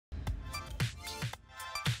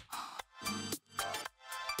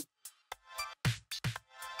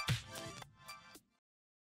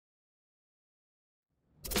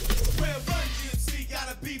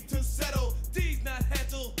beef to settle. D's not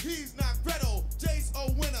handle, he's not Gretel. Jay's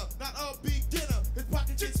a winner, not a beginner. His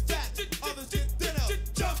pocket gets fat, others get thinner.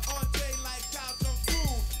 Jump on Jay like cow jump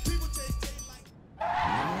food. People chase Jay like...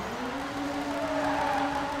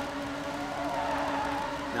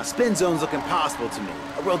 Now spin zones look impossible to me.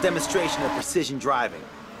 A real demonstration of precision driving.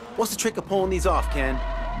 What's the trick of pulling these off, Ken?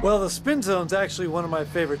 Well, the spin zone's actually one of my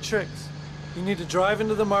favorite tricks. You need to drive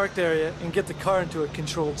into the marked area and get the car into a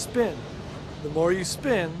controlled spin. The more you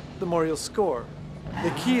spin, the more you'll score.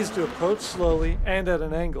 The key is to approach slowly and at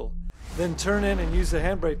an angle, then turn in and use the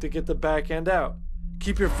handbrake to get the back end out.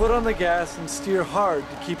 Keep your foot on the gas and steer hard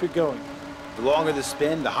to keep it going. The longer the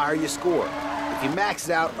spin, the higher you score. If you max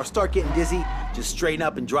it out or start getting dizzy, just straighten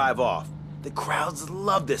up and drive off. The crowds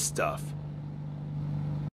love this stuff.